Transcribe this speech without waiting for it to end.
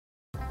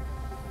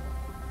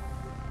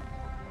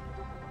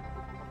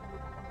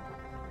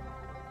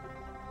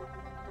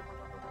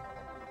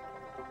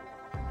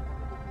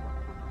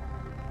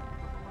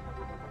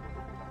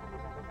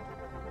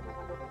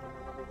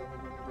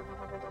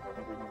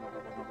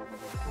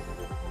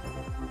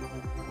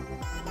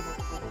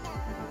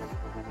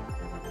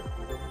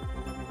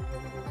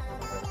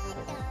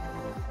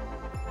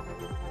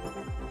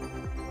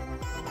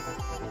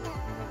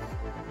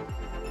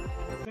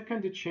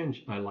second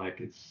change I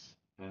like, it's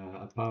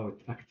about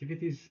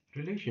activities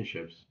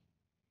relationships.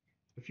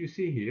 If you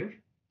see here,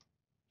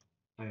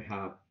 I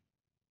have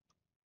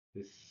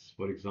this,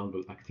 for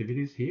example,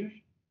 activities here.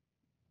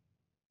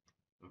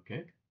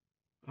 Okay.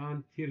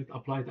 And here it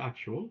applied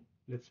actual.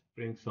 Let's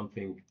bring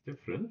something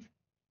different.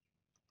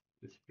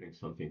 Let's bring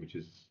something which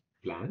is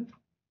planned.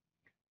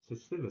 So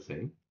it's still the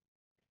same.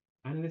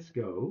 And let's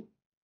go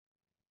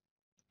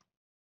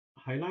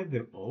highlight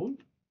them all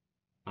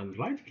and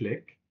right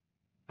click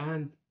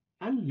and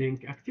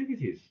unlink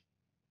activities.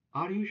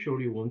 Are you sure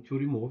you want to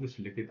remove the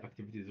selected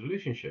activities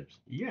relationships?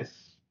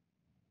 Yes.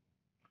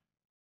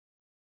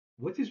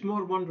 What is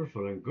more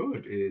wonderful and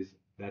good is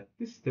that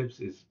this steps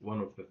is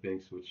one of the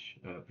things which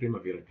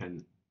Primavera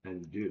can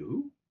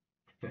undo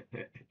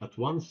at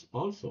once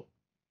also.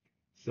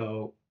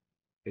 So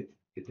it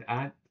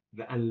add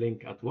the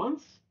unlink at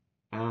once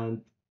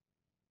and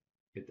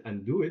it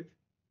undo it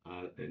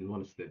in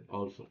one step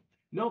also.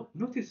 Now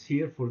notice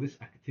here for these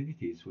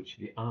activities which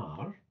the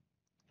R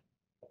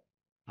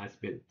has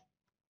built,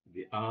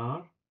 the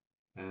R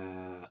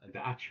the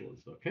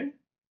actuals, okay?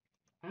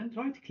 And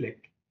right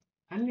click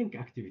unlink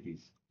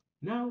activities.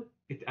 Now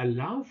it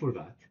allow for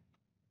that,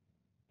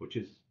 which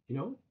is,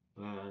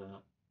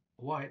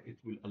 why it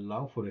will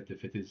allow for it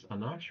if it is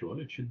an actual,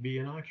 it should be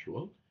an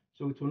actual.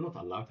 So it will not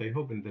allow it. I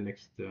hope in the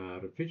next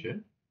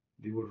revision,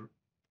 they will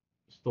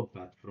stop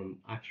that from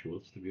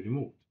actuals to be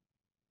removed.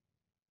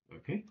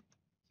 Okay,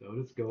 so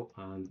let's go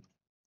and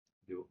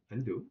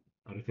undo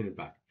and return it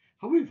back.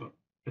 However,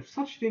 if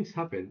such things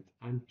happened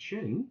and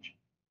change,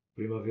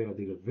 Primavera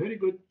did a very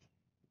good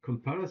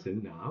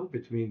comparison now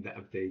between the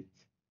update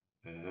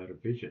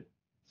revision.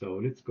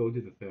 So let's go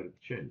to the third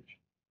change.